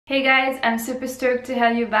Hey guys, I'm super stoked to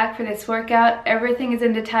have you back for this workout. Everything is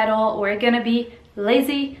in the title. We're gonna be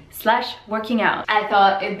lazy / working out. I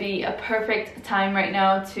thought it'd be a perfect time right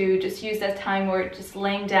now to just use that time where just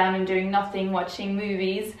laying down and doing nothing, watching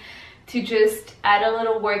movies, to just add a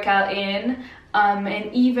little workout in.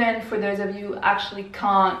 And even for those of you who actually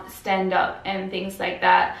can't stand up and things like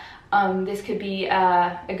that, this could be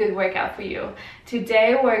a good workout for you.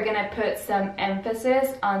 Today we're gonna put some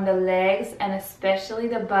emphasis on the legs and especially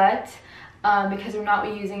the butt, because we're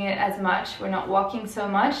not using it as much. We're not walking so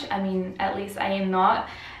much. I mean, at least I am not.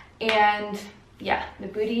 And yeah, the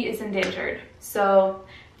booty is endangered. So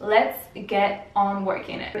let's get on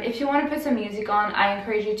working it. If you want to put some music on, I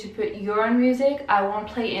encourage you to put your own music. I won't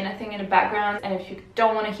play anything in the background, and if you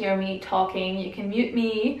don't want to hear me talking, you can mute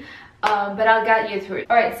me. But I'll guide you through it.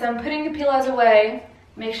 Alright, so I'm putting the pillows away.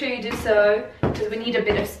 Make sure you do so, because we need a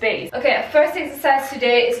bit of space. Okay, our first exercise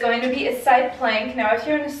today is going to be a side plank. Now, if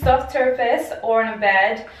you're on a soft surface, or on a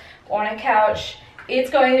bed, or on a couch, it's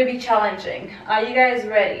going to be challenging. Are you guys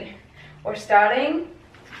ready? We're starting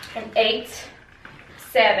in 8,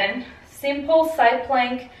 7. Simple side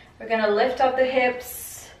plank. We're going to lift up the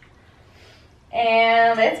hips.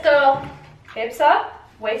 And let's go. Hips up,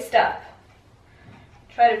 waist up.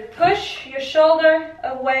 Try to push your shoulder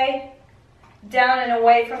away, down and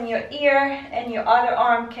away from your ear, and your other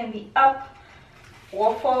arm can be up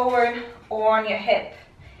or forward or on your hip.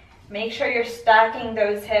 Make sure you're stacking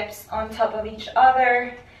those hips on top of each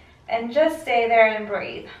other and just stay there and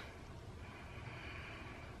breathe.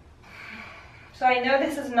 So I know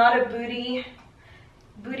this is not a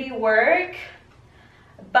booty work,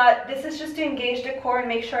 but this is just to engage the core and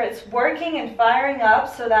make sure it's working and firing up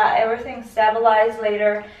so that everything's stabilized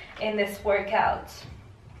later in this workout.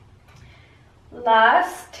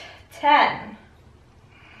 Last 10.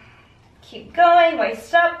 Keep going,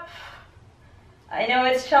 waist up. I know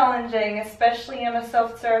it's challenging, especially on a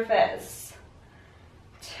soft surface.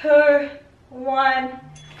 2, 1,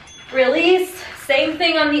 release. Same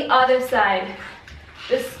thing on the other side.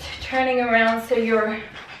 Just turning around so you're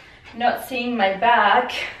not seeing my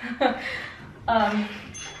back.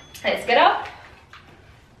 Let's get up.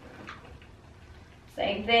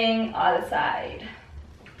 Same thing, other side.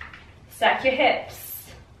 Stack your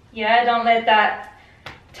hips. Yeah, don't let that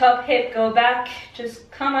top hip go back. Just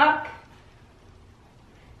come up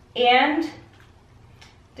and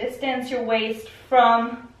distance your waist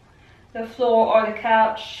from the floor or the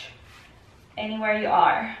couch, anywhere you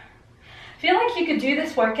are. I feel like you could do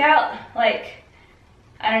this workout like,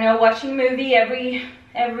 I don't know, watching a movie every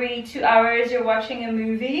 2 hours you're watching a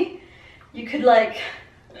movie. You could like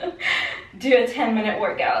do a 10-minute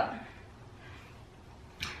workout.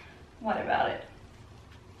 What about it?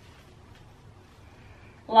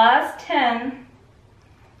 Last 10.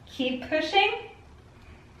 Keep pushing.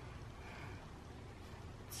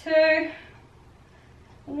 2,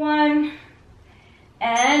 1,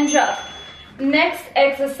 and drop. Next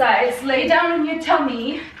exercise, lay down on your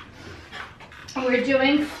tummy. We're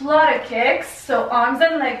doing flutter kicks, so arms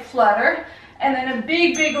and leg flutter, and then a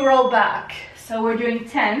big roll back. So we're doing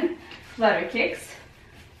 10 flutter kicks.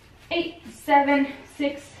 8, 7,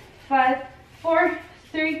 6, 5, 4,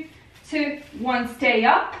 3, 2, 1. Stay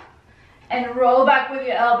up and roll back with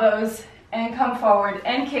your elbows and come forward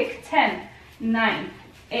and kick. 10, 9,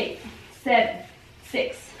 8, 7,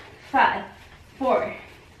 6, 5, 4,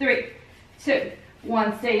 3, 2,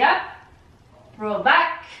 1. Stay up, roll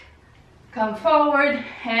back, come forward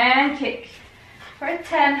and kick for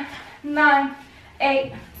 10, 9,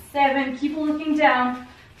 8, 7. Keep looking down.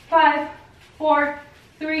 5, 4,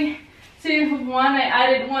 3, 2, 1. I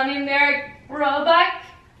added 1 in there. Roll back,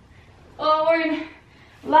 forward.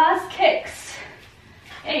 Last kicks.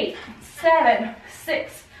 8, 7,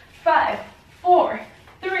 6, 5, 4,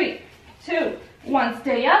 3, 2, 1.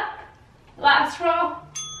 Stay up. Last roll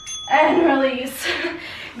and release.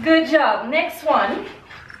 Good job. Next one.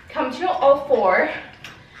 Come to all 4.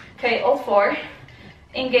 Okay, all 4.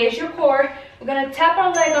 Engage your core. We're gonna tap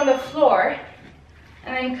our leg on the floor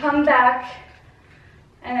and then come back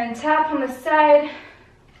and then tap on the side.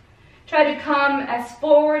 Try to come as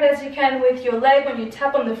forward as you can with your leg when you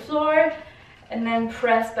tap on the floor, and then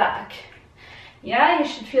press back. Yeah, you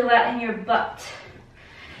should feel that in your butt.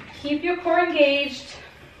 Keep your core engaged.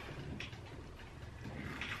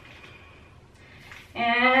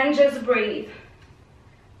 And just breathe.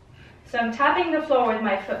 So I'm tapping the floor with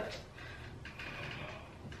my foot.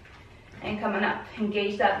 And coming up,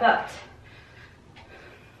 engage that butt.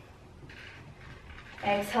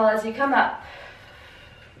 Exhale as you come up.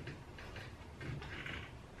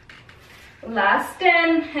 Last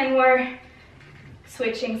 10, and we're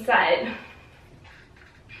switching side.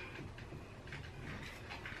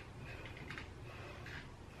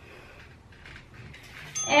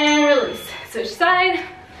 switch side,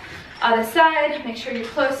 other side. Make sure you're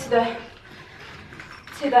close to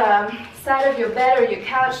the side of your bed or your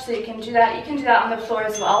couch so you can do that. You can do that on the floor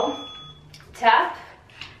as well. Tap,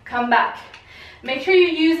 come back. Make sure you're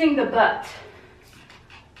using the butt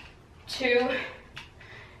to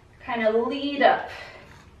kind of lead up.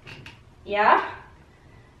 Yeah?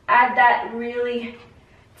 Add that really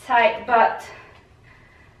tight butt.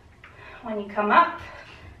 When you come up,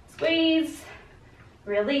 squeeze,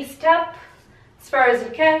 release, tap. As far as you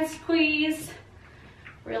can, squeeze,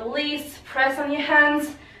 release, press on your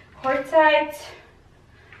hands, core tight.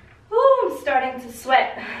 Ooh, I'm starting to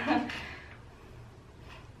sweat.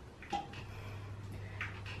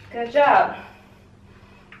 Good job.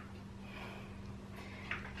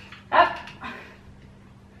 Up,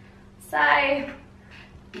 side,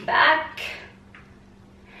 back,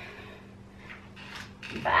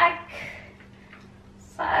 back,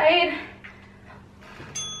 side,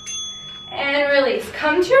 and release.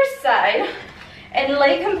 Come to your side and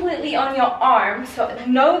lay completely on your arm. So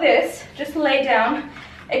know this, just lay down,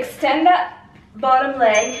 extend that bottom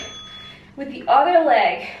leg with the other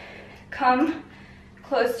leg. Come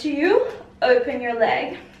close to you, open your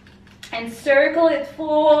leg and circle it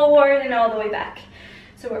forward and all the way back.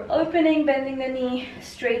 So we're opening, bending the knee,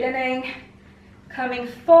 straightening, coming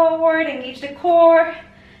forward, engage the core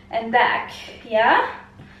and back. Yeah?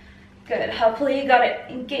 Good. Hopefully you got it.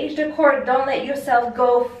 Engage the core. Don't let yourself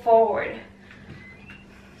go forward.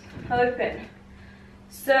 Open.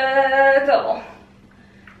 Circle.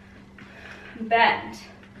 Bend.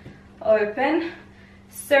 Open.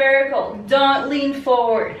 Circle. Don't lean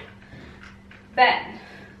forward. Bend.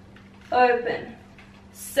 Open.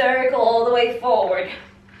 Circle all the way forward.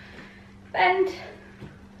 Bend.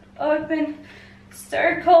 Open.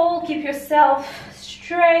 Circle. Keep yourself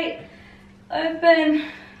straight. Open.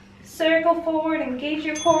 Circle forward. Engage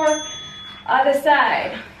your core. Other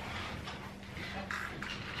side.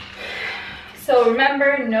 So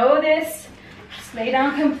remember, know this. Just lay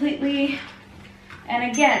down completely. And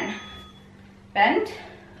again, bend.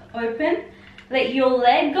 Open. Let your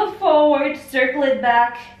leg go forward. Circle it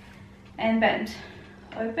back. And bend.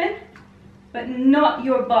 Open. But not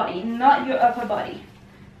your body. Not your upper body.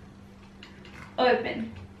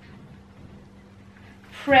 Open.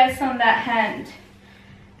 Press on that hand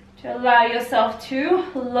to allow yourself to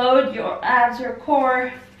load your abs, your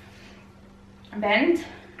core. Bend.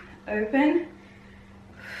 Open.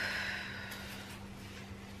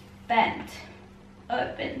 Bend.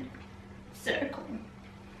 Open. Circle.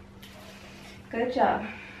 Good job.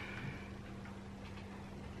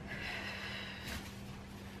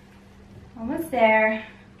 Almost there.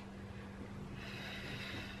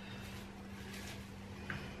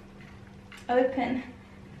 Open.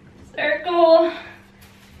 Circle.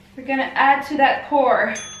 We're gonna add to that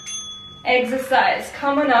core exercise.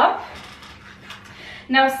 Coming up.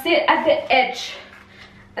 Now sit at the edge,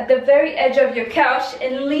 at the very edge of your couch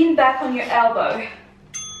and lean back on your elbow.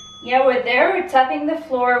 Yeah, we're there. We're tapping the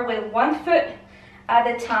floor with one foot at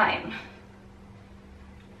a time.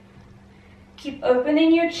 Keep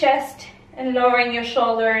opening your chest and lowering your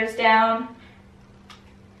shoulders down.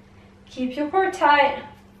 Keep your core tight.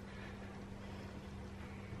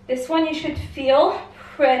 This one you should feel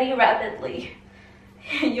pretty rapidly.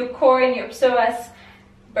 Your core and your psoas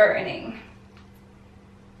burning.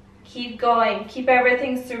 Keep going. Keep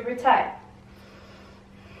everything super tight.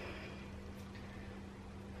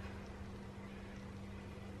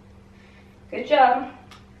 Good job.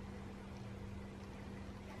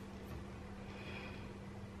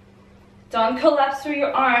 Don't collapse through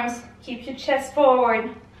your arms. Keep your chest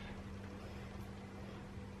forward.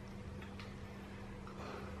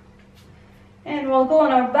 And we'll go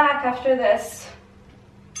on our back after this.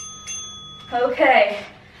 Okay,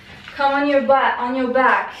 come on your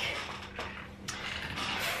back.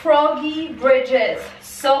 Froggy bridges.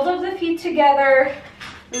 Soles of the feet together.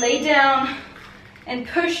 Lay down and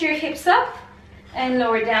push your hips up and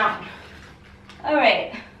lower down. All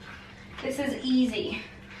right, this is easy.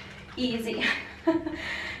 Easy.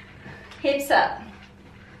 Hips up.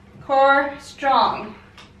 Core strong.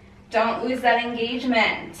 Don't lose that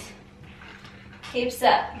engagement. Hips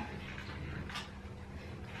up.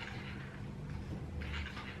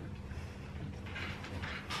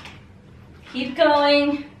 Keep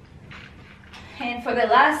going. And for the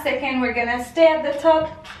last second, we're gonna stay at the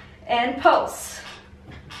top and pulse.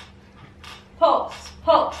 Pulse,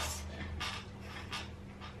 pulse.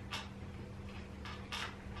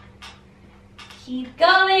 Keep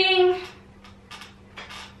going.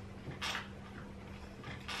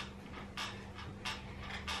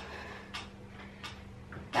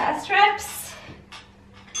 Last reps.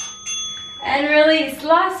 And release.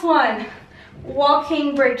 Last one,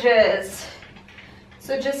 walking bridges.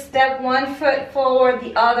 So just step one foot forward,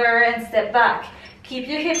 the other, and step back. Keep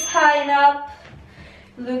your hips high and up.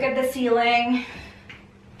 Look at the ceiling.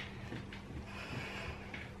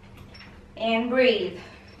 And breathe.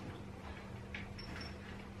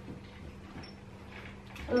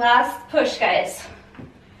 Last push, guys.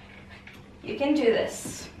 You can do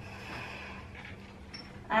this.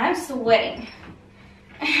 I'm sweating.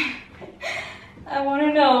 I want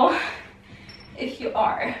to know if you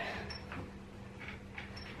are.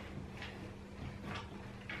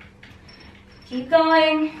 Keep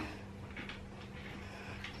going.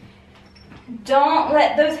 Don't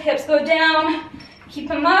let those hips go down. Keep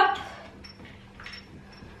them up.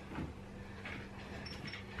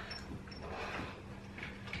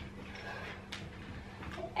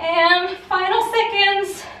 And final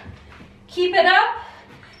seconds. Keep it up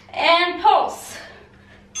and pulse.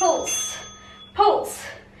 Pulse. Pulse.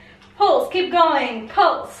 Pulse. Keep going.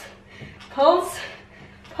 Pulse. Pulse.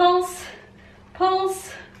 Pulse.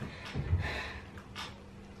 Pulse.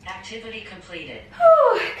 Activity completed.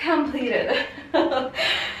 Whew, completed. Oh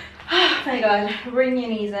my God, bring your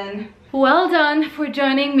knees in. Well done for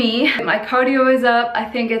joining me. My cardio is up. I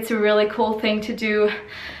think it's a really cool thing to do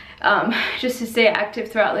just to stay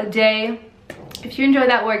active throughout the day. If you enjoyed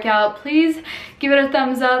that workout, please give it a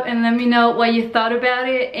thumbs up and let me know what you thought about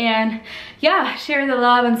it. And yeah, share the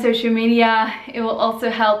love on social media. It will also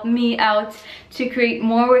help me out to create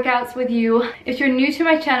more workouts with you. If you're new to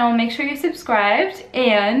my channel, make sure you're subscribed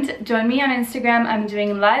and join me on Instagram. I'm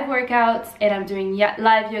doing live workouts and I'm doing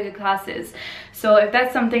live yoga classes. So if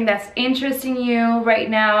that's something that's interesting you right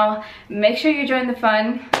now, make sure you join the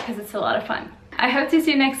fun because it's a lot of fun. I hope to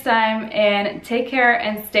see you next time and take care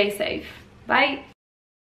and stay safe. Bye.